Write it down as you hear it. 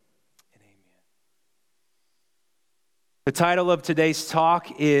The title of today's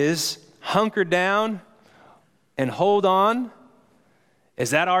talk is Hunker Down and Hold On. Is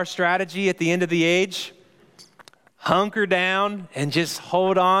that our strategy at the end of the age? Hunker down and just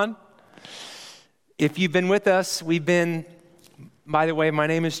hold on. If you've been with us, by the way, my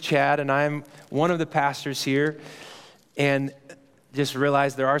name is Chad and I'm one of the pastors here. And just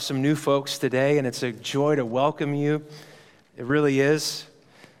realized there are some new folks today and it's a joy to welcome you. It really is.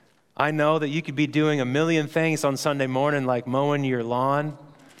 I know that you could be doing a million things on Sunday morning, like mowing your lawn,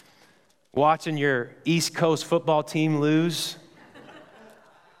 watching your East Coast football team lose.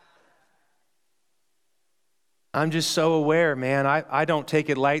 I'm just so aware, man. I don't take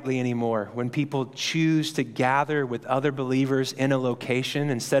it lightly anymore when people choose to gather with other believers in a location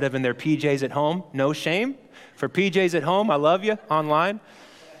instead of in their PJs at home. No shame for PJs at home. I love you online.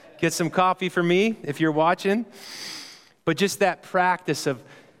 Get some coffee for me if you're watching. But just that practice of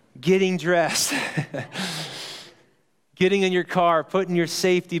getting dressed, getting in your car, putting your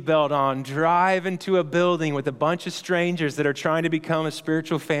safety belt on, driving to a building with a bunch of strangers that are trying to become a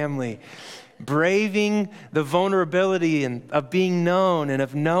spiritual family, braving the vulnerability of being known and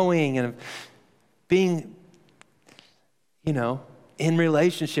of knowing and of being, in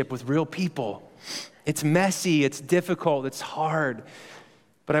relationship with real people. It's messy, it's difficult, it's hard,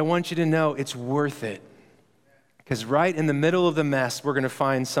 but I want you to know it's worth it. Because right in the middle of the mess, we're going to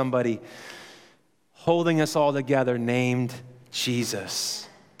find somebody holding us all together named Jesus.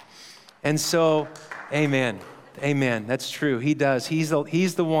 And so, amen. Amen. That's true. He does. He's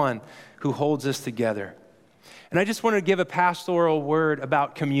the one who holds us together. And I just want to give a pastoral word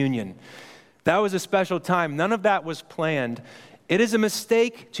about communion. That was a special time. None of that was planned. It is a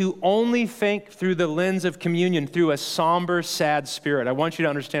mistake to only think through the lens of communion through a somber, sad spirit. I want you to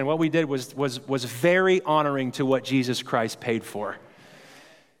understand what we did was very honoring to what Jesus Christ paid for.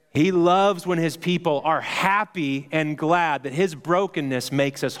 He loves when his people are happy and glad that his brokenness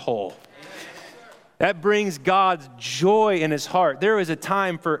makes us whole. That brings God's joy in his heart. There is a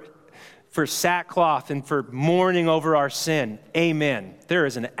time for sackcloth and for mourning over our sin. Amen. There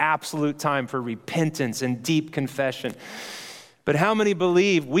is an absolute time for repentance and deep confession. But how many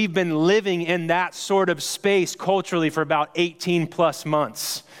believe we've been living in that sort of space culturally for about 18 plus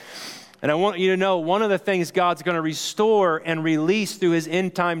months? And I want you to know one of the things God's going to restore and release through his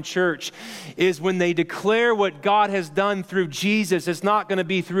end-time church is when they declare what God has done through Jesus, it's not going to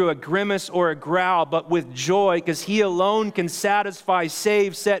be through a grimace or a growl, but with joy, because he alone can satisfy,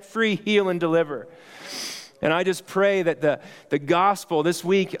 save, set free, heal, and deliver. And I just pray that the gospel this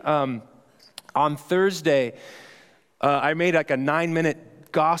week on Thursday, I made like a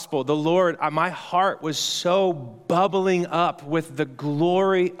 9-minute gospel. The Lord, my heart was so bubbling up with the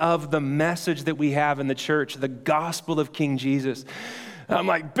glory of the message that we have in the church, the gospel of King Jesus. I'm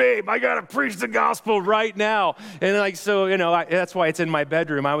like, babe, I got to preach the gospel right now. And that's why it's in my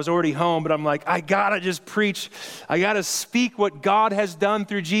bedroom. I was already home, but I'm like, I got to just preach. I got to speak what God has done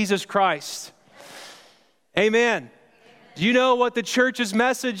through Jesus Christ. Amen. Do you know what the church's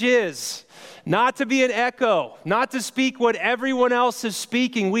message is? Not to be an echo, not to speak what everyone else is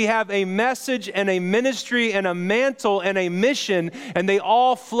speaking. We have a message and a ministry and a mantle and a mission, and they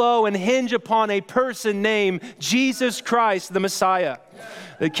all flow and hinge upon a person named Jesus Christ, the Messiah,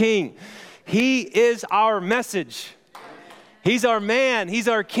 the King. He is our message. He's our man. He's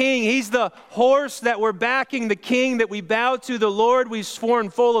our king. He's the horse that we're backing, the king that we bow to, the Lord we've sworn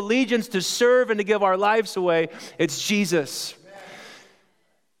full allegiance to serve and to give our lives away. It's Jesus.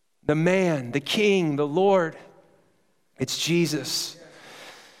 The man, the king, the Lord. It's Jesus.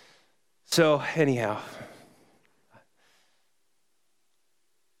 So anyhow,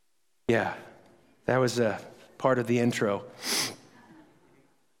 yeah, that was a part of the intro.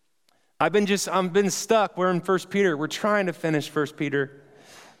 I've been stuck. We're in 1 Peter. We're trying to finish 1 Peter.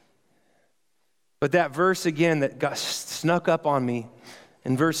 But that verse again that got snuck up on me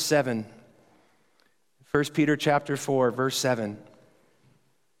in verse 7. 1 Peter chapter 4, verse 7.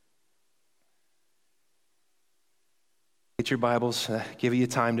 Get your Bibles, give you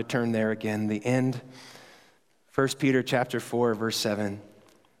time to turn there again. The end, 1 Peter chapter 4, verse 7.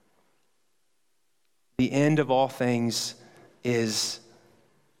 The end of all things is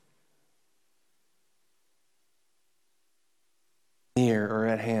near or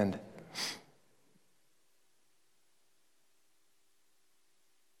at hand.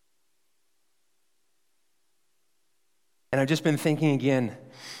 And I've just been thinking again,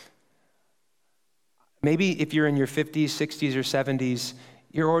 maybe if you're in your 50s, 60s, or 70s,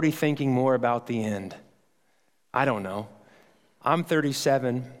 you're already thinking more about the end. I don't know. I'm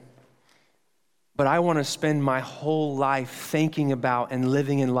 37, but I want to spend my whole life thinking about and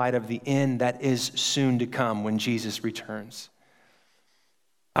living in light of the end that is soon to come when Jesus returns.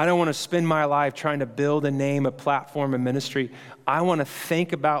 I don't want to spend my life trying to build a name, a platform, a ministry. I want to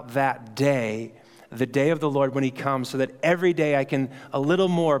think about that day, the day of the Lord when he comes, so that every day I can, a little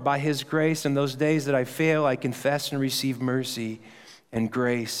more by his grace, and those days that I fail, I confess and receive mercy and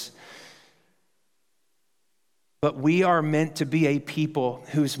grace. But we are meant to be a people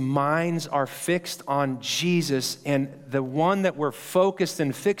whose minds are fixed on Jesus, and the one that we're focused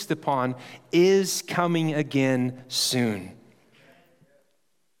and fixed upon is coming again soon.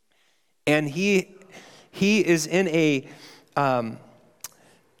 And he is in a, I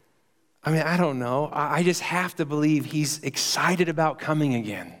don't know. I just have to believe he's excited about coming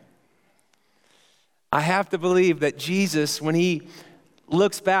again. I have to believe that Jesus, when he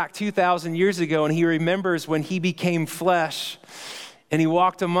looks back 2,000 years ago and he remembers when he became flesh and he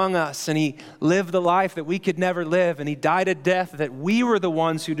walked among us and he lived the life that we could never live and he died a death that we were the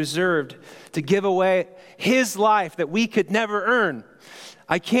ones who deserved, to give away his life that we could never earn.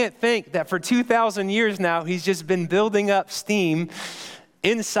 I can't think that for 2,000 years now he's just been building up steam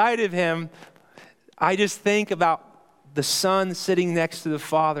inside of him. I just think about the Son sitting next to the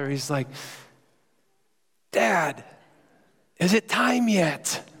Father. He's like, Dad, is it time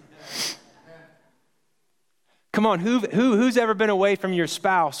yet? Come on, who's ever been away from your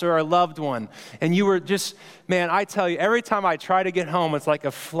spouse or a loved one? And you were just, man, I tell you, every time I try to get home, it's like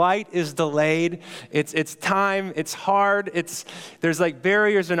a flight is delayed. It's time, it's hard, there's like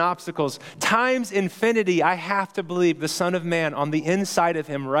barriers and obstacles. Times infinity, I have to believe the Son of Man on the inside of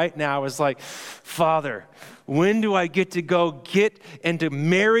him right now is like, Father, when do I get to go get and to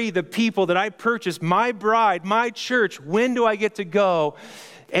marry the people that I purchased, my bride, my church? When do I get to go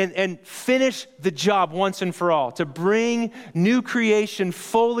and finish the job once and for all, to bring new creation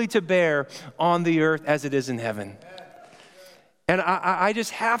fully to bear on the earth as it is in heaven? And I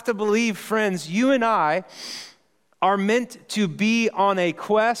just have to believe, friends, you and I are meant to be on a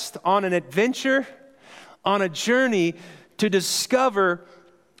quest, on an adventure, on a journey to discover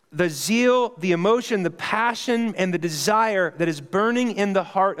the zeal, the emotion, the passion, and the desire that is burning in the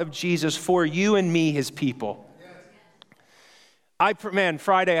heart of Jesus for you and me, his people.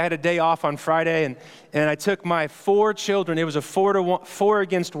 Friday, I had a day off on Friday, and I took my 4 children. It was a 4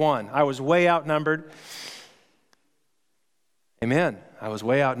 against 1. I was way outnumbered. Amen. I was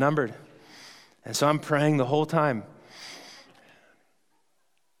way outnumbered. And so I'm praying the whole time.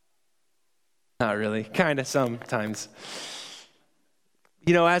 Not really, kind of sometimes.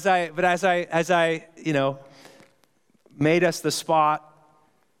 You know, as I made us the spot,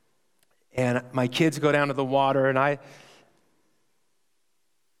 and my kids go down to the water, and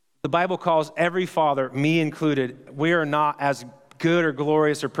the Bible calls every father, me included, we are not as good or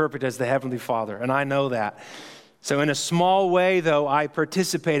glorious or perfect as the Heavenly Father, and I know that. So in a small way, though, I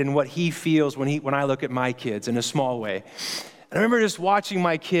participate in what he feels when I look at my kids, in a small way. And I remember just watching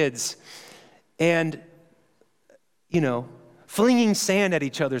my kids and, flinging sand at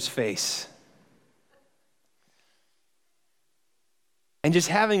each other's face. And just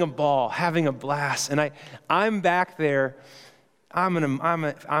having a ball, having a blast. And I'm back there. I'm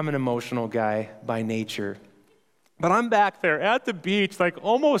an emotional guy by nature. But I'm back there at the beach, like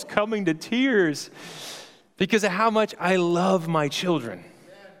almost coming to tears because of how much I love my children.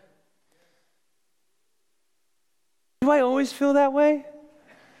 Do I always feel that way?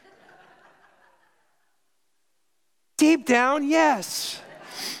 Deep down, yes.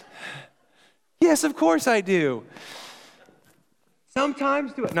 Yes, of course I do.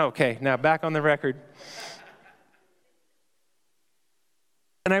 Sometimes do I? No, okay, now back on the record.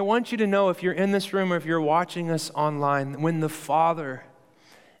 And I want you to know, if you're in this room or if you're watching us online, when the Father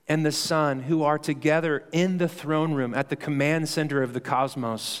and the Son, who are together in the throne room at the command center of the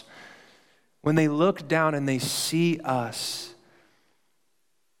cosmos, when they look down and they see us,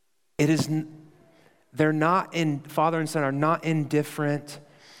 Father and Son are not indifferent.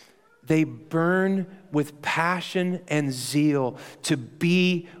 They burn with passion and zeal to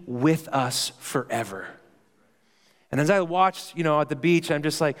be with us forever. And as I watched, at the beach, I'm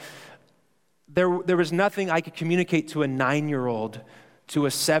just like, there was nothing I could communicate to a 9-year-old, to a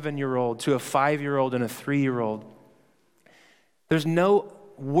 7-year-old, to a 5-year-old, and a 3-year-old. There's no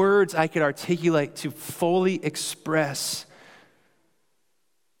words I could articulate to fully express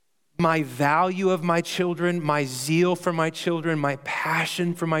my value of my children, my zeal for my children, my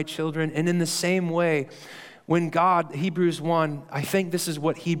passion for my children. And in the same way, when God, Hebrews 1, I think this is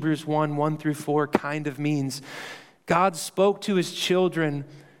what Hebrews 1 through 4 kind of means. God spoke to his children,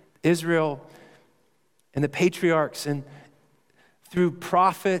 Israel, and the patriarchs, and through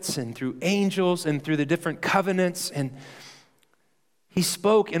prophets and through angels and through the different covenants. And he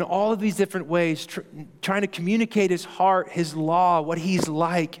spoke in all of these different ways, trying to communicate his heart, his law, what he's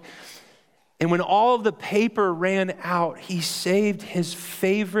like. And when all of the paper ran out, he saved his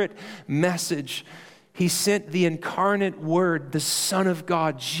favorite message. He sent the incarnate Word, the Son of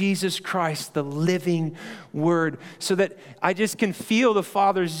God, Jesus Christ, the living Word, so that I just can feel the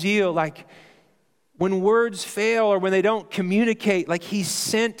Father's zeal, like when words fail or when they don't communicate, like he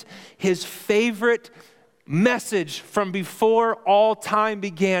sent his favorite message from before all time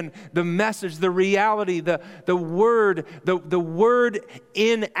began, the message, the reality, the word, the word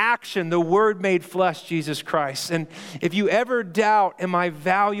in action, the word made flesh, Jesus Christ. And if you ever doubt, am I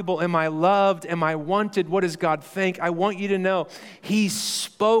valuable, am I loved, am I wanted, what does God think? I want you to know he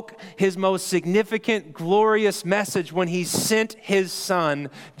spoke his most significant, glorious message when he sent his Son,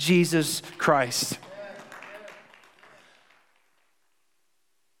 Jesus Christ.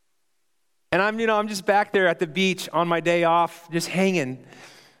 And I'm just back there at the beach on my day off, just hanging,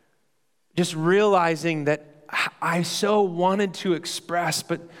 just realizing that I so wanted to express,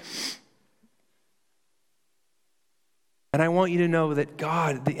 and I want you to know that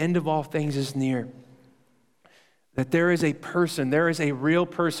God, the end of all things is near. That there is a person, there is a real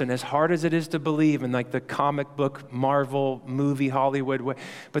person, as hard as it is to believe in like the comic book, Marvel, movie, Hollywood way,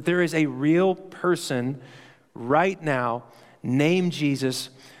 but there is a real person right now named Jesus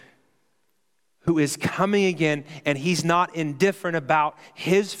who is coming again, and he's not indifferent about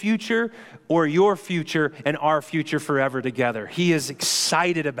his future or your future and our future forever together. He is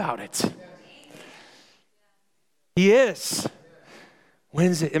excited about it. He is.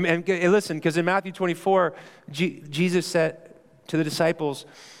 When's it? And listen, because in Matthew 24, Jesus said to the disciples,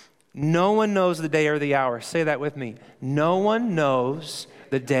 no one knows the day or the hour. Say that with me. No one knows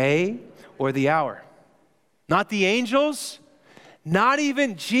the day or the hour. Not the angels, not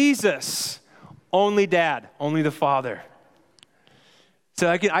even Jesus. Only Dad, only the Father. So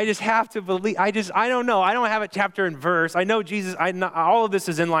I just have to believe, I don't know. I don't have a chapter and verse. I know Jesus, all of this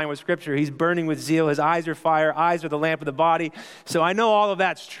is in line with Scripture. He's burning with zeal. His eyes are fire. Eyes are the lamp of the body. So I know all of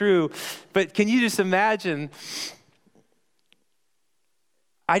that's true. But can you just imagine,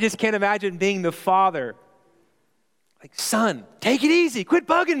 I just can't imagine being the Father. Like, son, take it easy. Quit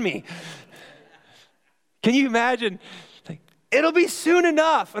bugging me. Can you imagine? It'll be soon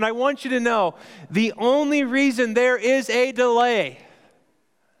enough. And I want you to know, the only reason there is a delay.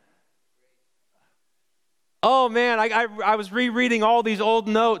 Oh man, I was rereading all these old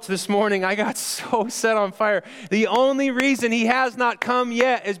notes this morning. I got so set on fire. The only reason he has not come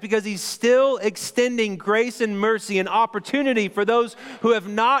yet is because he's still extending grace and mercy and opportunity for those who have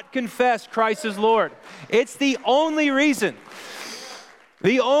not confessed Christ as Lord. It's the only reason.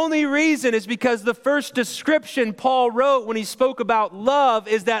 The only reason is because the first description Paul wrote when he spoke about love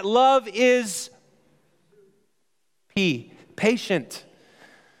is that love is patient.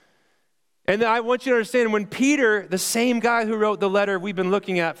 And I want you to understand, when Peter, the same guy who wrote the letter we've been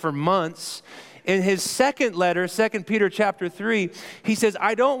looking at for months, in his second letter, 2 Peter chapter 3, he says,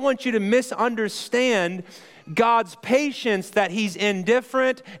 I don't want you to misunderstand God's patience, that he's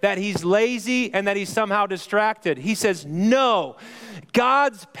indifferent, that he's lazy, and that he's somehow distracted. He says, no,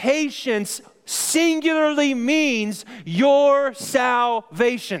 God's patience singularly means your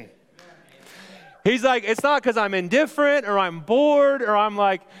salvation. He's like, it's not because I'm indifferent or I'm bored or I'm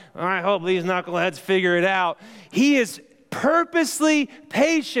like, I hope these knuckleheads figure it out. He is purposely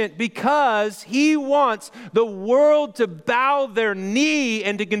patient because he wants the world to bow their knee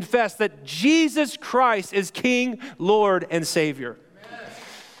and to confess that Jesus Christ is King, Lord, and Savior.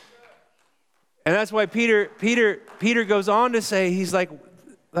 And that's why Peter goes on to say, he's like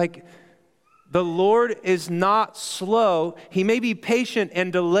the Lord is not slow. He may be patient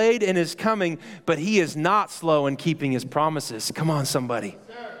and delayed in his coming, but he is not slow in keeping his promises. Come on, somebody.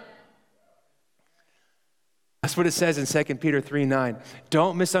 That's what it says in 2 Peter 3:9.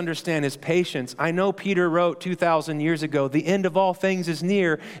 Don't misunderstand his patience. I know Peter wrote 2,000 years ago, the end of all things is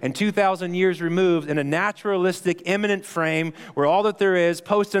near, and 2,000 years removed in a naturalistic, imminent frame where all that there is,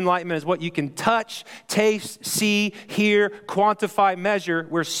 post-enlightenment, is what you can touch, taste, see, hear, quantify, measure.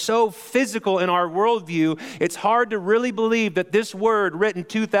 We're so physical in our worldview, it's hard to really believe that this word written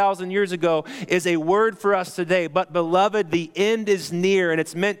 2,000 years ago is a word for us today. But beloved, the end is near, and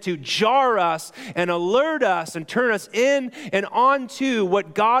it's meant to jar us and alert us and turn us in and onto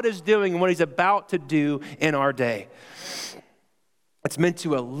what God is doing and what he's about to do in our day. It's meant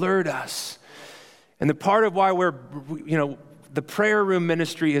to alert us. And the part of why we're, the prayer room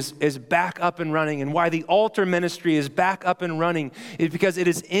ministry is back up and running, and why the altar ministry is back up and running, is because it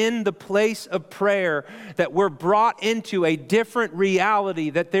is in the place of prayer that we're brought into a different reality,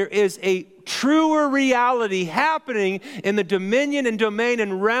 that there is a truer reality happening in the dominion and domain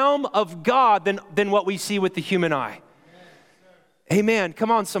and realm of God than what we see with the human eye. Amen.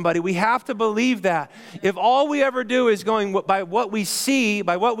 Come on, somebody. We have to believe that. If all we ever do is going by what we see,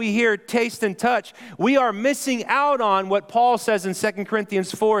 by what we hear, taste, and touch, we are missing out on what Paul says in 2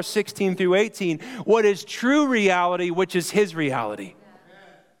 Corinthians 4, 16 through 18, what is true reality, which is his reality.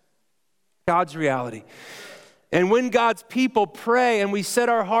 God's reality. And when God's people pray and we set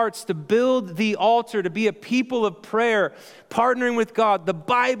our hearts to build the altar, to be a people of prayer, partnering with God, the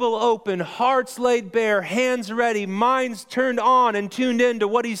Bible open, hearts laid bare, hands ready, minds turned on and tuned in to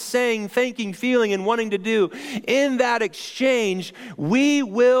what he's saying, thinking, feeling, and wanting to do, in that exchange, we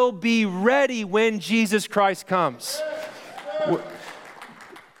will be ready when Jesus Christ comes.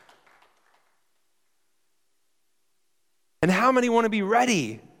 And how many want to be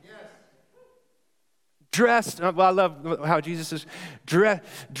ready? Dressed, well, I love how Jesus is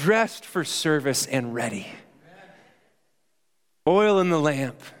dressed for service and ready. Oil in the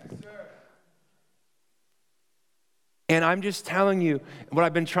lamp. And I'm just telling you what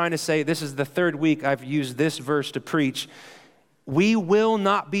I've been trying to say. This is the third week I've used this verse to preach. We will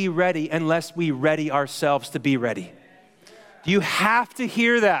not be ready unless we ready ourselves to be ready. You have to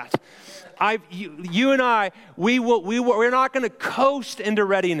hear that. You and I, we're not going to coast into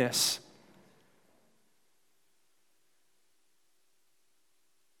readiness.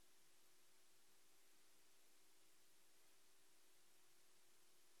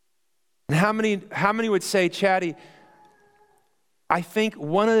 And how many would say, Chatty, I think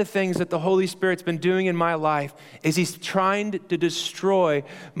one of the things that the Holy Spirit's been doing in my life is he's trying to destroy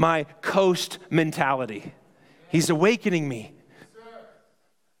my coast mentality. He's awakening me.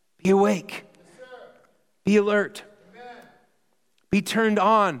 Be awake. Be alert. Be turned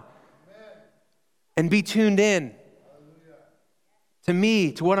on. And be tuned in to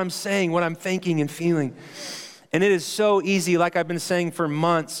me, to what I'm saying, what I'm thinking and feeling. And it is so easy, like I've been saying for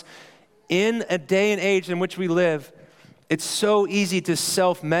months, in a day and age in which we live, it's so easy to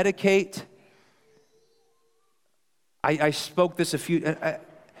self-medicate. I spoke this a few...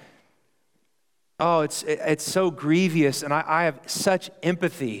 it's so grievous, and I have such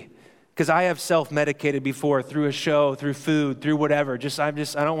empathy because I have self-medicated before through a show, through food, through whatever. I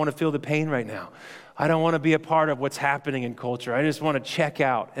don't want to feel the pain right now. I don't want to be a part of what's happening in culture. I just want to check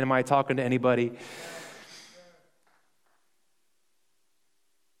out. Am I talking to anybody?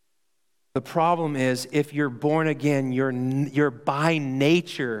 The problem is, if you're born again, you're by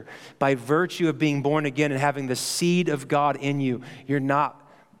nature, by virtue of being born again and having the seed of God in you,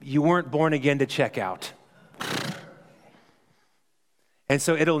 you weren't born again to check out. And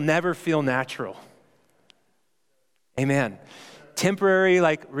so it'll never feel natural. Amen. Temporary,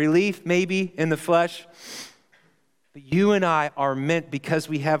 like relief maybe in the flesh. But you and I are meant, because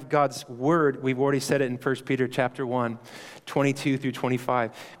we have God's word, we've already said it in 1 Peter chapter 1, 22 through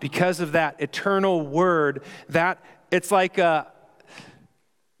 25. Because of that eternal word, that it's like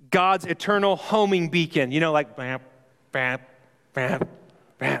God's eternal homing beacon. You know, like bam, bam, bam,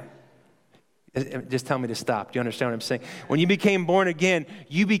 bam. Just tell me to stop. Do you understand what I'm saying? When you became born again,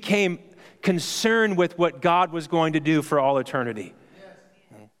 you became concerned with what God was going to do for all eternity.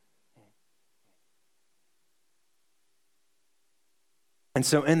 And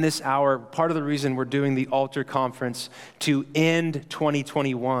so in this hour, part of the reason we're doing the altar conference to end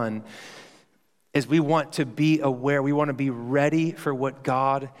 2021 is we want to be aware, we want to be ready for what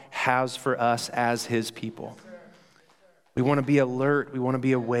God has for us as his people. We want to be alert, we want to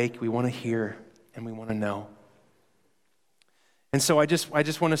be awake, we want to hear, and we want to know. And so I just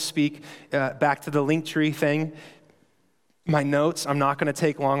want to speak back to the Linktree thing. My notes, I'm not going to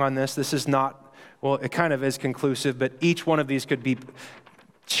take long on this. This is not, well, it kind of is conclusive, but each one of these could be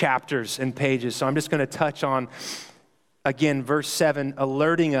chapters and pages. So I'm just going to touch on, again, verse 7,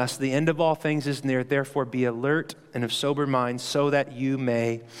 alerting us, the end of all things is near, therefore be alert and of sober mind so that you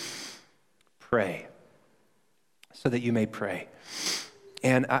may pray. So that you may pray.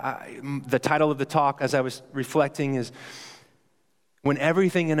 And the title of the talk, as I was reflecting, is when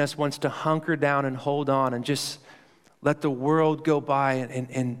everything in us wants to hunker down and hold on and just let the world go by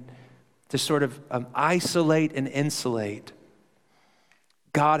and to sort of isolate and insulate,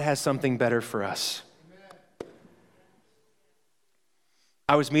 God has something better for us.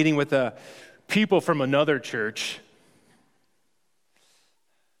 I was meeting with people from another church.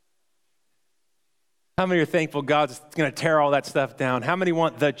 How many are thankful God's going to tear all that stuff down? How many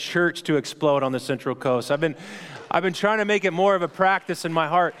want the church to explode on the Central Coast? I've been trying to make it more of a practice in my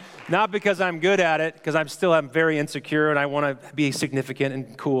heart, not because I'm good at it, because I'm very insecure and I want to be significant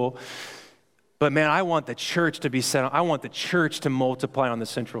and cool. But man, I want the church to be set. I want the church to multiply on the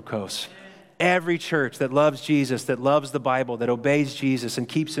Central Coast. Every church that loves Jesus, that loves the Bible, that obeys Jesus and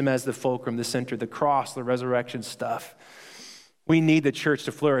keeps him as the fulcrum, the center, the cross, the resurrection stuff. We need the church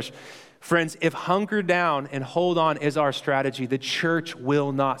to flourish. Friends, if hunker down and hold on is our strategy, the church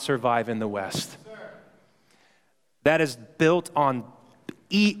will not survive in the West. That is built on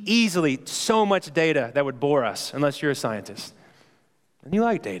easily so much data that would bore us, unless you're a scientist. And you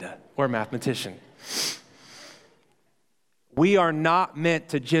like data, or a mathematician. We are not meant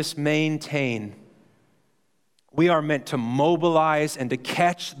to just maintain. We are meant to mobilize and to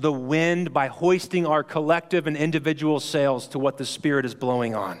catch the wind by hoisting our collective and individual sails to what the Spirit is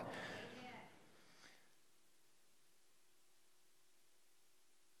blowing on.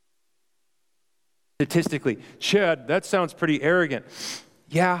 Statistically, Chad, that sounds pretty arrogant.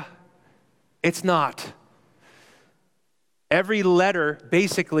 Yeah, it's not. Every letter,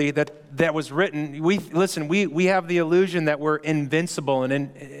 basically, that was written, we have the illusion that we're invincible and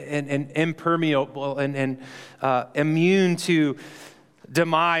impermeable and immune to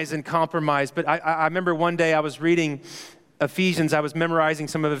demise and compromise. But I remember one day I was reading Ephesians. I was memorizing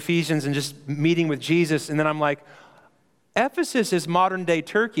some of Ephesians and just meeting with Jesus. And then I'm like, Ephesus is modern-day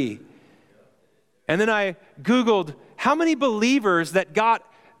Turkey. And then I Googled how many believers that got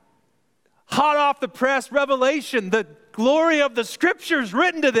hot off the press revelation, the glory of the scriptures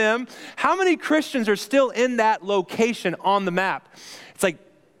written to them, how many Christians are still in that location on the map? It's like,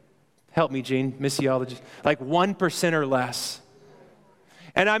 help me, Gene, missiologist, like 1% or less.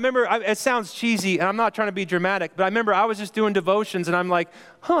 And I remember, it sounds cheesy, and I'm not trying to be dramatic, but I remember I was just doing devotions, and I'm like,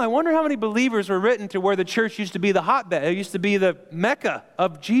 I wonder how many believers were written to where the church used to be the hotbed. It used to be the Mecca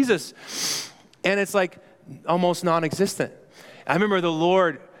of Jesus. And it's like almost non-existent. I remember the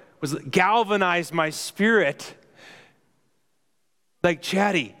Lord was galvanized my spirit. Like,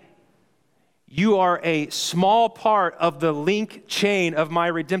 Chatty, you are a small part of the link chain of my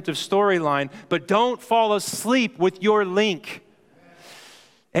redemptive storyline, but don't fall asleep with your link.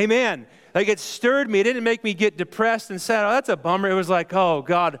 Amen. Like, it stirred me. It didn't make me get depressed and sad. Oh, that's a bummer. It was like, oh,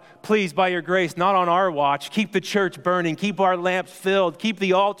 God, please, by your grace, not on our watch. Keep the church burning. Keep our lamps filled. Keep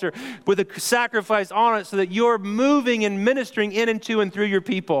the altar with a sacrifice on it so that you're moving and ministering in and to and through your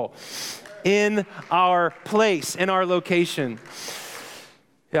people in our place, in our location.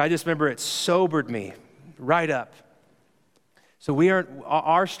 Yeah, I just remember it sobered me right up. So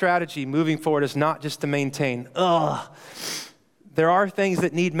our strategy moving forward is not just to maintain. There are things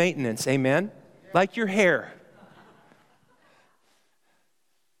that need maintenance, amen? Like your hair.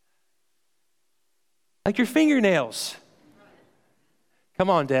 Like your fingernails. Come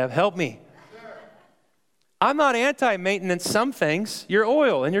on, Deb, help me. I'm not anti-maintenance some things. Your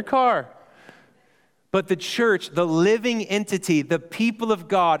oil in your car. But the church, the living entity, the people of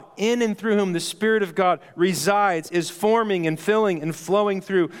God, in and through whom the Spirit of God resides, is forming and filling and flowing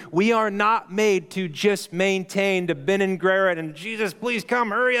through. We are not made to just maintain, to bend and grare it, and Jesus, please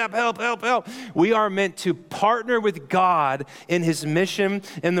come, hurry up, help, help, help. We are meant to partner with God in his mission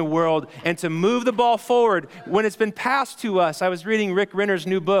in the world and to move the ball forward when it's been passed to us. I was reading Rick Renner's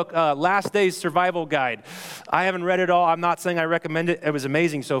new book, Last Days Survival Guide. I haven't read it all. I'm not saying I recommend it. It was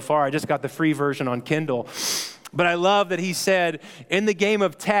amazing so far. I just got the free version on Kindle. But I love that he said in the game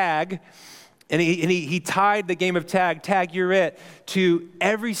of tag, and he tied the game of tag you're it, to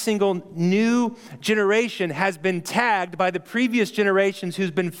every single new generation has been tagged by the previous generations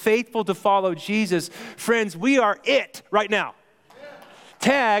who's been faithful to follow Jesus. Friends, we are it right now.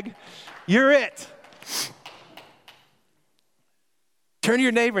 Tag, you're it. Turn to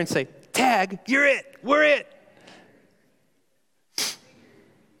your neighbor and say, tag, you're it, we're it.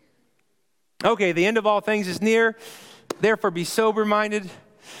 Okay, the end of all things is near. Therefore, be sober-minded,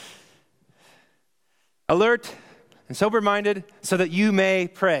 alert, and sober-minded, so that you may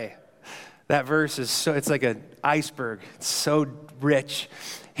pray. That verse is it's like an iceberg. It's so rich.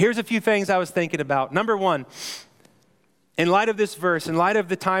 Here's a few things I was thinking about. Number one, in light of this verse, in light of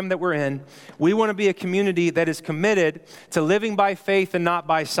the time that we're in, we want to be a community that is committed to living by faith and not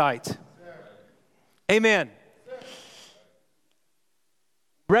by sight. Amen.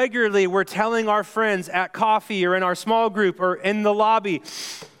 Regularly, we're telling our friends at coffee or in our small group or in the lobby,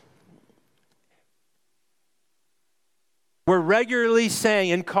 we're regularly saying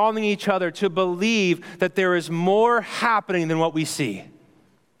and calling each other to believe that there is more happening than what we see.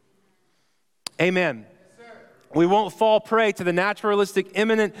 Amen. Yes, We won't fall prey to the naturalistic,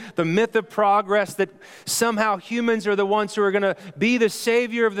 imminent, the myth of progress that somehow humans are the ones who are going to be the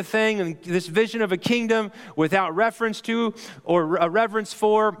savior of the thing, and this vision of a kingdom without reference to or a reverence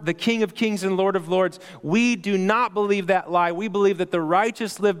for the King of Kings and Lord of Lords. We do not believe that lie. We believe that the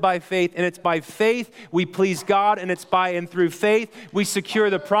righteous live by faith, and it's by faith we please God, and it's by and through faith we secure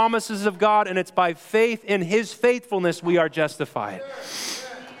the promises of God, and it's by faith in His faithfulness we are justified.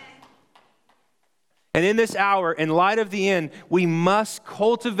 And in this hour, in light of the end, we must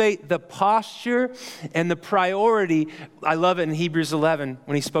cultivate the posture and the priority. I love it in Hebrews 11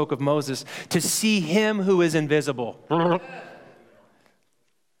 when he spoke of Moses, to see him who is invisible.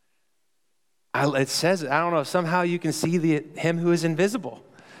 It says, I don't know, somehow you can see him who is invisible.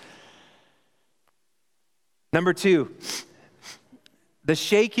 Number 2, the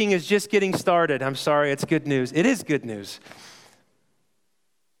shaking is just getting started. I'm sorry, it's good news. It is good news.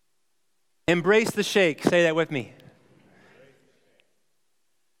 Embrace the shake. Say that with me.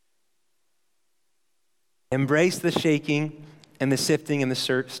 Embrace the shaking and the sifting and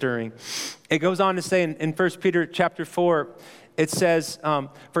the stirring. It goes on to say in 1 Peter chapter 4, it says,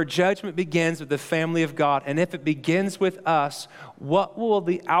 for judgment begins with the family of God. And if it begins with us, what will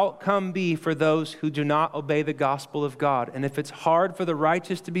the outcome be for those who do not obey the gospel of God? And if it's hard for the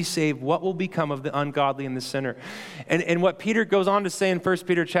righteous to be saved, what will become of the ungodly and the sinner? And what Peter goes on to say in 1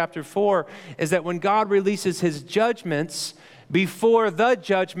 Peter chapter 4 is that when God releases his judgments, before the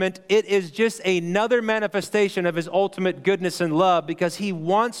judgment, it is just another manifestation of his ultimate goodness and love, because he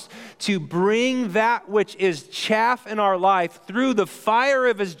wants to bring that which is chaff in our life through the fire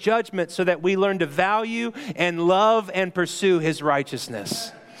of his judgment so that we learn to value and love and pursue his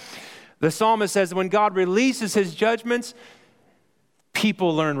righteousness. The psalmist says when God releases his judgments,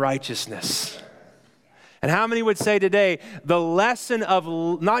 people learn righteousness. And how many would say today the lesson of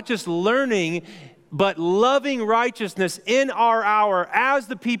not just learning but loving righteousness in our hour as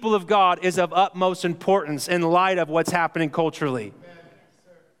the people of God is of utmost importance in light of what's happening culturally.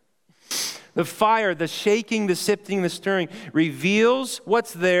 The fire, the shaking, the sifting, the stirring reveals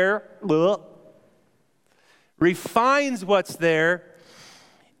what's there, refines what's there,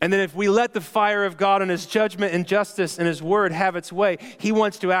 and then if we let the fire of God and his judgment and justice and his word have its way, he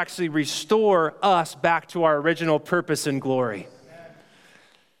wants to actually restore us back to our original purpose and glory.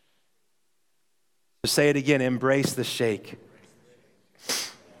 So say it again, embrace the shake.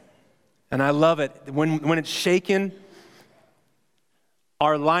 And I love it. When it's shaken,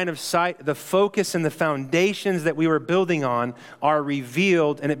 our line of sight, the focus and the foundations that we were building on are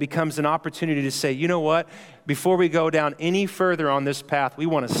revealed, and it becomes an opportunity to say, you know what? Before we go down any further on this path, we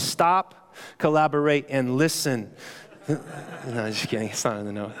want to stop, collaborate, and listen. No, just kidding. It's not in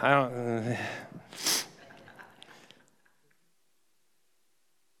the note.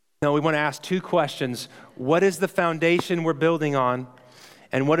 No, we want to ask 2 questions. What is the foundation we're building on?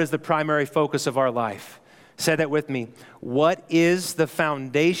 And what is the primary focus of our life? Say that with me. What is the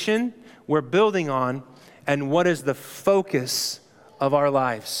foundation we're building on? And what is the focus of our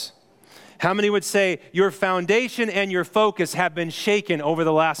lives? How many would say your foundation and your focus have been shaken over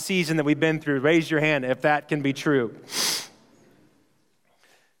the last season that we've been through? Raise your hand if that can be true.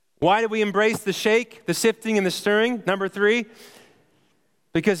 Why do we embrace the shake, the sifting, and the stirring? Number 3.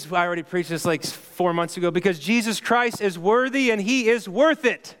 Because I already preached this like 4 months ago. Because Jesus Christ is worthy and he is worth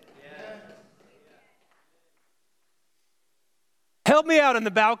it. Yeah. Help me out on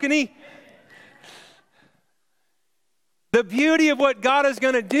the balcony. The beauty of what God is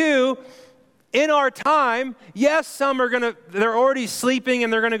going to do in our time, yes, some they're already sleeping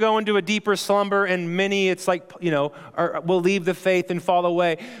and they're going to go into a deeper slumber, and many, it's like, will leave the faith and fall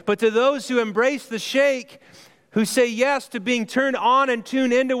away. But to those who embrace the shake, who say yes to being turned on and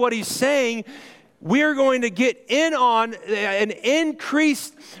tuned into what he's saying, we're going to get in on an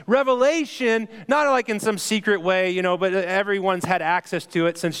increased revelation, not like in some secret way, but everyone's had access to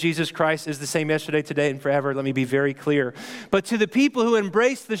it since Jesus Christ is the same yesterday, today, and forever. Let me be very clear. But to the people who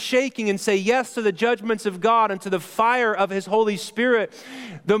embrace the shaking and say yes to the judgments of God and to the fire of his Holy Spirit,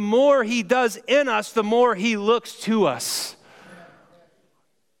 the more he does in us, the more he looks to us.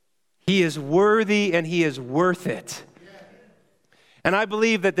 He is worthy and he is worth it. And I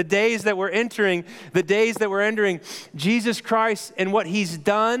believe that the days that we're entering, Jesus Christ and what he's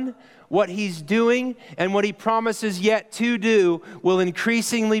done, what he's doing, and what he promises yet to do will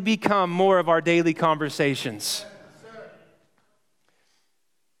increasingly become more of our daily conversations.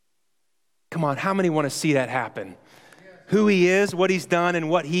 Come on, how many want to see that happen? Who he is, what he's done, and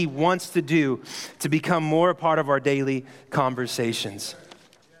what he wants to do to become more a part of our daily conversations.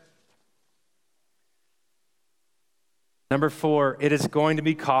 Number 4, it is going to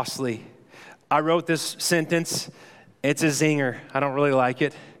be costly. I wrote this sentence. It's a zinger. I don't really like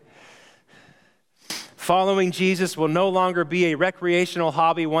it. Following Jesus will no longer be a recreational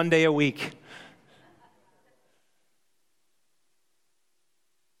hobby one day a week.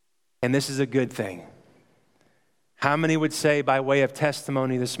 And this is a good thing. How many would say, by way of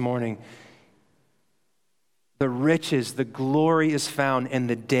testimony this morning, the riches, the glory is found in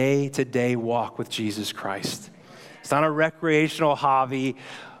the day-to-day walk with Jesus Christ? It's not a recreational hobby,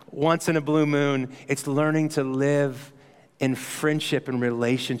 once in a blue moon. It's learning to live in friendship and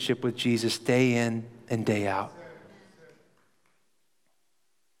relationship with Jesus day in and day out.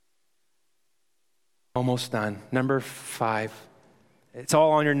 Almost done. Number 5. It's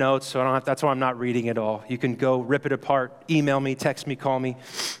all on your notes, so that's why I'm not reading it all. You can go rip it apart, email me, text me, call me,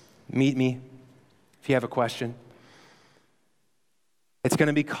 meet me if you have a question. It's going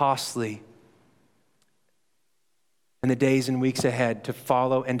to be costly in the days and weeks ahead to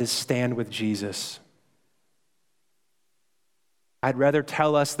follow and to stand with Jesus. I'd rather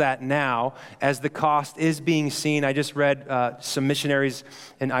tell us that now as the cost is being seen. I just read some missionaries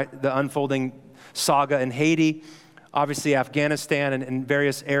in the unfolding saga in Haiti, obviously Afghanistan and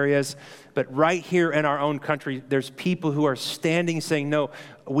various areas. But right here in our own country, there's people who are standing saying, no,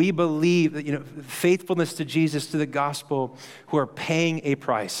 we believe that, faithfulness to Jesus, to the gospel, who are paying a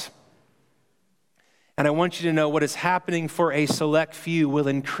price. And I want you to know what is happening for a select few will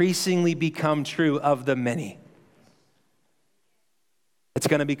increasingly become true of the many. It's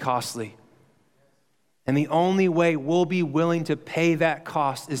going to be costly. And the only way we'll be willing to pay that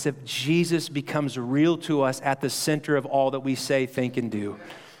cost is if Jesus becomes real to us at the center of all that we say, think, and do.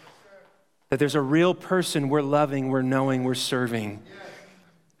 That there's a real person we're loving, we're knowing, we're serving,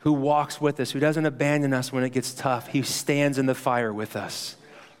 who walks with us, who doesn't abandon us when it gets tough. He stands in the fire with us.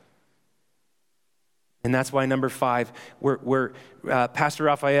 And that's why number 5, Pastor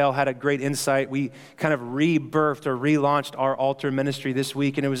Raphael had a great insight. We kind of rebirthed or relaunched our altar ministry this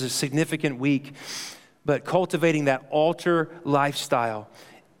week, and it was a significant week. But cultivating that altar lifestyle,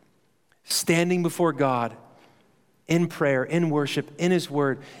 standing before God in prayer, in worship, in His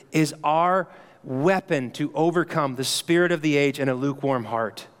Word, is our weapon to overcome the spirit of the age and a lukewarm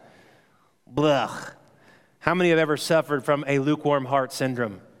heart. Blech. How many have ever suffered from a lukewarm heart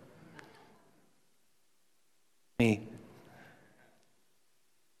syndrome? Me.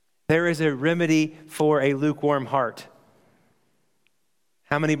 There is a remedy for a lukewarm heart.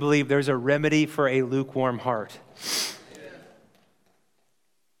 How many believe there's a remedy for a lukewarm heart?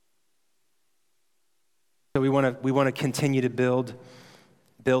 So we want to continue to build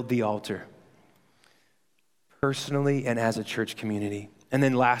the altar, personally and as a church community. And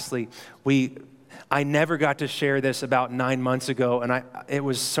then lastly, I never got to share this about 9 months ago, and it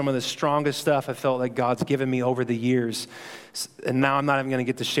was some of the strongest stuff I felt like God's given me over the years. And now I'm not even going to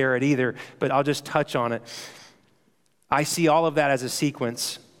get to share it either, but I'll just touch on it. I see all of that as a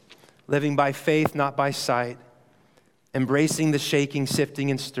sequence. Living by faith, not by sight. Embracing the shaking, sifting,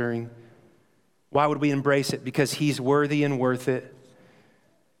 and stirring. Why would we embrace it? Because He's worthy and worth it.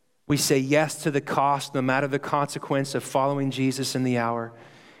 We say yes to the cost, no matter the consequence of following Jesus in the hour.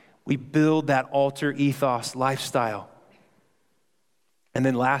 We build that altar ethos lifestyle. And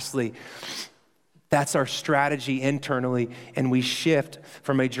then lastly, that's our strategy internally, and we shift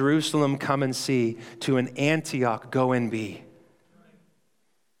from a Jerusalem come and see to an Antioch go and be.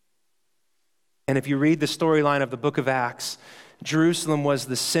 And if you read the storyline of the book of Acts, Jerusalem was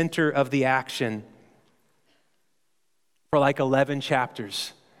the center of the action for like 11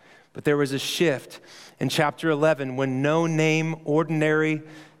 chapters. But there was a shift in chapter 11 when no-name, ordinary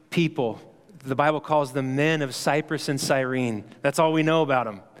people, the Bible calls them men of Cyprus and Cyrene. That's all we know about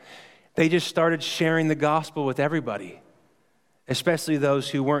them. They just started sharing the gospel with everybody, especially those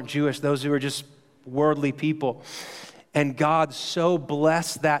who weren't Jewish, those who were just worldly people. And God so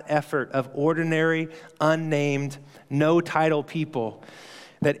blessed that effort of ordinary, unnamed, no-title people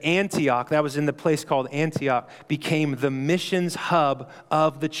that Antioch, that was in the place called Antioch, became the missions hub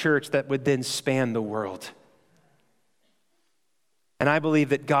of the church that would then span the world. And I believe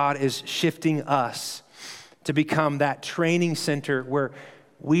that God is shifting us to become that training center where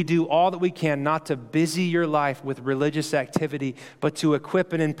we do all that we can not to busy your life with religious activity, but to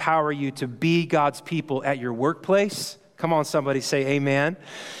equip and empower you to be God's people at your workplace. Come on, somebody say amen.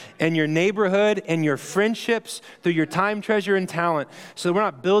 In your neighborhood, in your friendships, through your time, treasure, and talent. So we're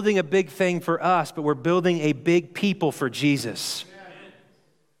not building a big thing for us, but we're building a big people for Jesus.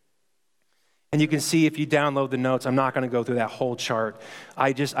 And you can see if you download the notes, I'm not going to go through that whole chart.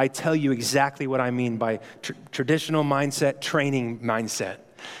 I tell you exactly what I mean by traditional mindset, training mindset.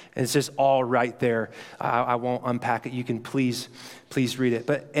 And it's just all right there. I won't unpack it. You can please read it.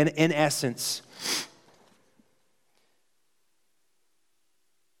 But in essence,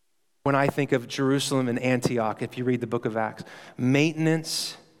 when I think of Jerusalem and Antioch, if you read the book of Acts,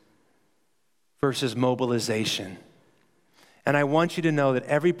 maintenance versus mobilization. And I want you to know that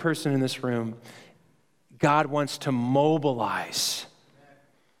every person in this room, God wants to mobilize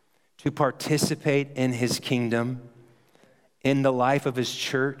to participate in his kingdom, in the life of his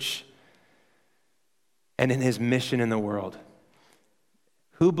church, and in his mission in the world.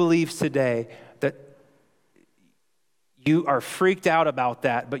 Who believes today that you are freaked out about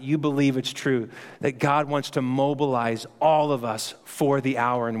that, but you believe it's true, that God wants to mobilize all of us for the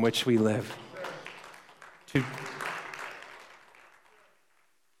hour in which we live?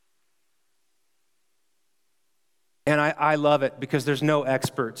 And I love it because there's no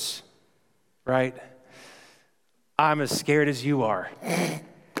experts, right? I'm as scared as you are.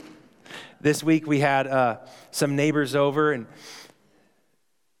 This week we had some neighbors over, and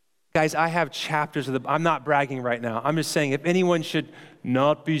guys, I have chapters of I'm not bragging right now. I'm just saying if anyone should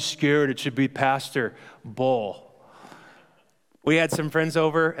not be scared, it should be Pastor Bull. We had some friends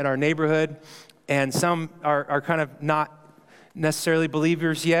over in our neighborhood, and some are kind of not necessarily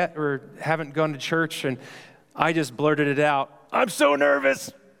believers yet or haven't gone to church, and I just blurted it out. I'm so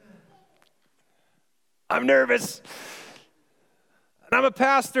nervous. I'm nervous. And I'm a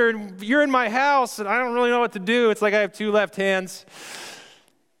pastor, and you're in my house, and I don't really know what to do. It's like I have two left hands.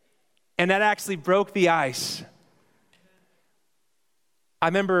 And that actually broke the ice. I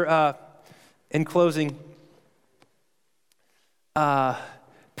remember in closing,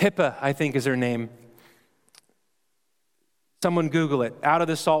 Pippa, I think is her name. Someone Google it. Out of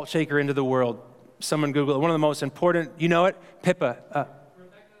the salt shaker into the world. Someone Google it. One of the most important, you know it? Pippa.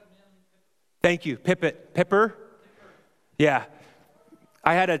 Thank you. Pipper? Yeah.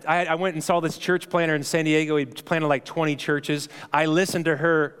 I went and saw this church planter in San Diego. He planted like 20 churches. I listened to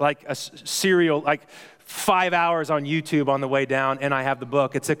her like a serial, like 5 hours on YouTube on the way down, and I have the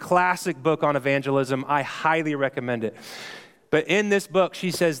book. It's a classic book on evangelism. I highly recommend it. But in this book, she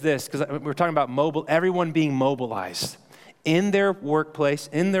says this, because we're talking about everyone being mobilized in their workplace,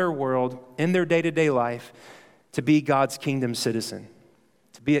 in their world, in their day-to-day life, to be God's kingdom citizen,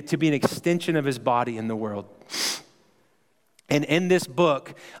 to be an extension of his body in the world. And in this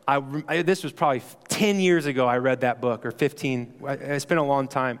book, this was probably 10 years ago I read that book, or 15. It's been a long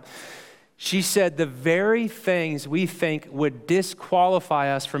time. She said the very things we think would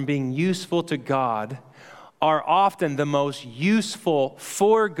disqualify us from being useful to God are often the most useful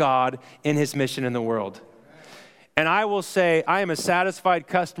for God in his mission in the world. And I will say, I am a satisfied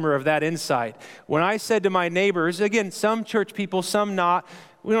customer of that insight. When I said to my neighbors, again, some church people, some not,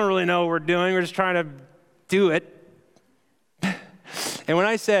 we don't really know what we're doing, we're just trying to do it. And when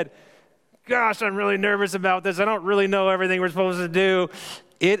I said, gosh, I'm really nervous about this, I don't really know everything we're supposed to do,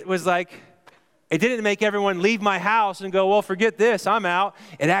 it was like, it didn't make everyone leave my house and go, well, forget this, I'm out.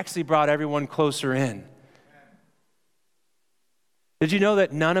 It actually brought everyone closer in. Did you know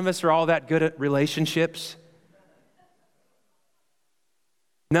that none of us are all that good at relationships?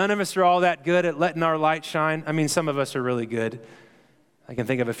 None of us are all that good at letting our light shine. I mean, some of us are really good. I can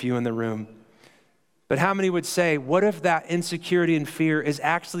think of a few in the room. But how many would say, what if that insecurity and fear is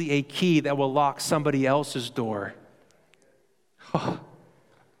actually a key that will lock somebody else's door? Oh.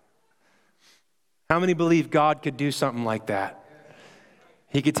 How many believe God could do something like that?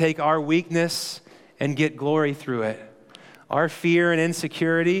 He could take our weakness and get glory through it. Our fear and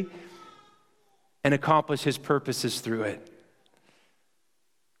insecurity, and accomplish his purposes through it.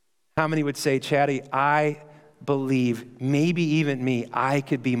 How many would say, Chatty, I believe, maybe even me, I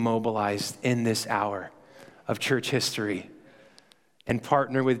could be mobilized in this hour of church history and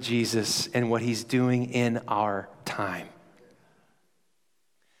partner with Jesus and what he's doing in our time.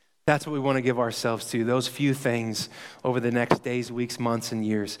 That's what we want to give ourselves to, those few things over the next days, weeks, months, and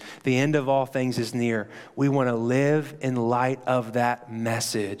years. The end of all things is near. We want to live in light of that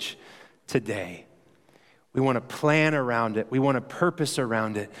message today. We want to plan around it. We want to purpose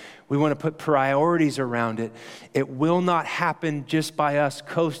around it. We want to put priorities around it. It will not happen just by us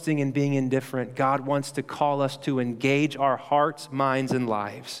coasting and being indifferent. God wants to call us to engage our hearts, minds, and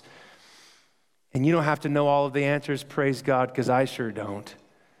lives. And you don't have to know all of the answers, praise God, because I sure don't.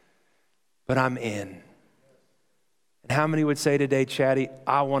 But I'm in. And how many would say today, Chatty,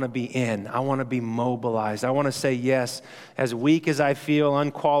 I want to be in. I want to be mobilized. I want to say yes, as weak as I feel,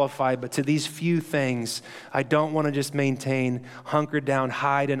 unqualified, but to these few things, I don't want to just maintain, hunker down,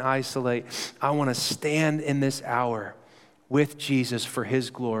 hide, and isolate. I want to stand in this hour with Jesus for his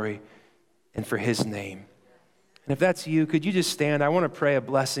glory and for his name. And if that's you, could you just stand? I want to pray a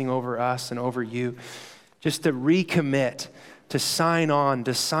blessing over us and over you, just to recommit, to sign on,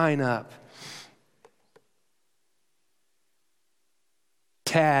 to sign up.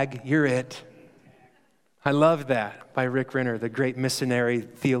 Tag, you're it. I love that by Rick Renner, the great missionary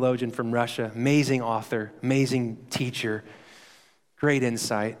theologian from Russia. Amazing author, amazing teacher, great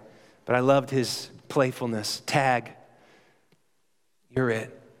insight. But I loved his playfulness. Tag, you're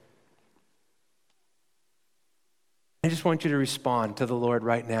it. I just want you to respond to the Lord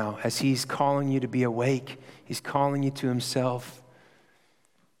right now as he's calling you to be awake. He's calling you to himself.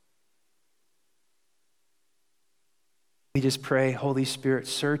 We just pray, Holy Spirit,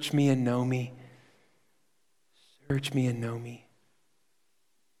 search me and know me. Search me and know me.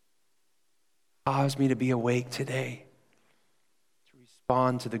 Cause me to be awake today, to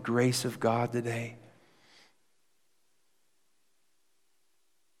respond to the grace of God today.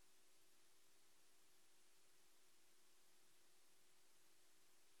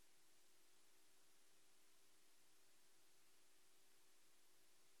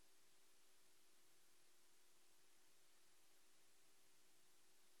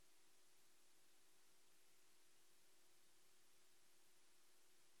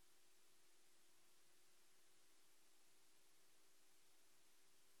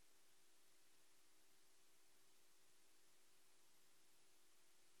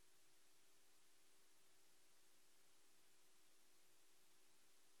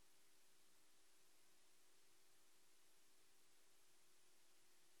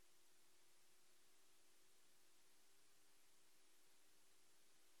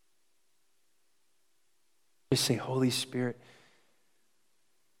 Just say, Holy Spirit,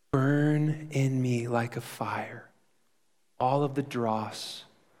 burn in me like a fire all of the dross,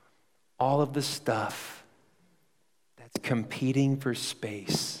 all of the stuff that's competing for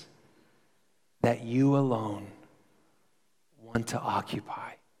space that you alone want to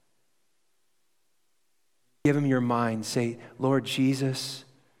occupy. Give him your mind. Say, Lord Jesus,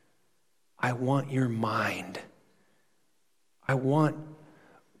 I want your mind. I want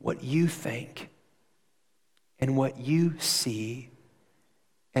what you think and what you see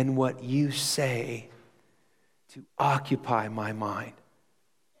and what you say to occupy my mind.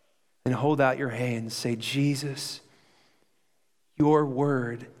 And hold out your hand and say, Jesus, your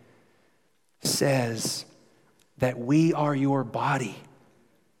word says that we are your body,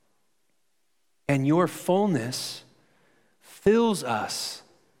 and your fullness fills us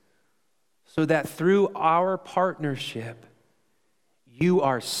so that through our partnership, you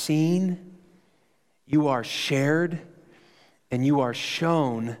are seen, you are shared, and you are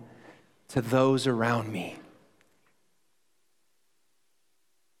shown to those around me.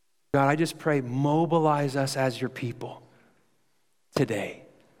 God, I just pray, mobilize us as your people today.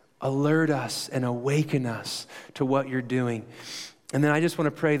 Alert us and awaken us to what you're doing. And then I just want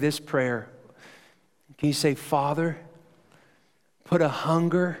to pray this prayer. Can you say, Father, put a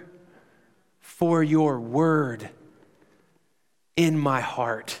hunger for your word in my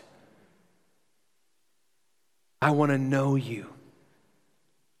heart. I want to know you,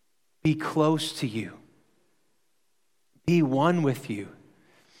 be close to you, be one with you,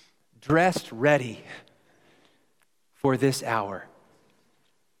 dressed ready for this hour.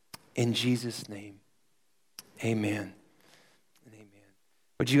 In Jesus' name, amen and amen.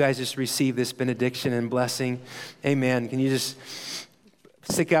 Would you guys just receive this benediction and blessing? Amen. Can you just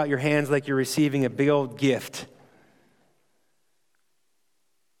stick out your hands like you're receiving a big old gift?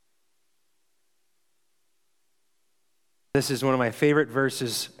 This is one of my favorite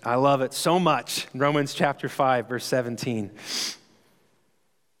verses. I love it so much. Romans chapter 5, verse 17.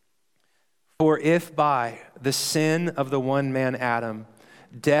 For if by the sin of the one man, Adam,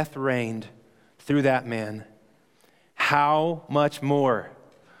 death reigned through that man, how much more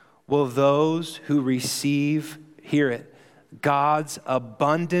will those who receive, hear it, God's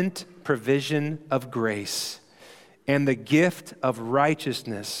abundant provision of grace and the gift of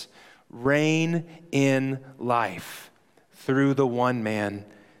righteousness reign in life through the one man,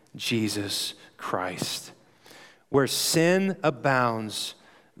 Jesus Christ. Where sin abounds,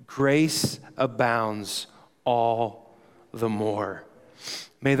 grace abounds all the more.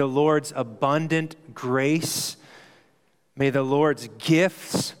 May the Lord's abundant grace, may the Lord's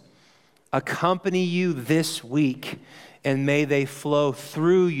gifts accompany you this week, and may they flow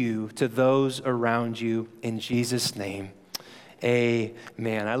through you to those around you in Jesus' name.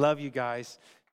 Amen. I love you guys.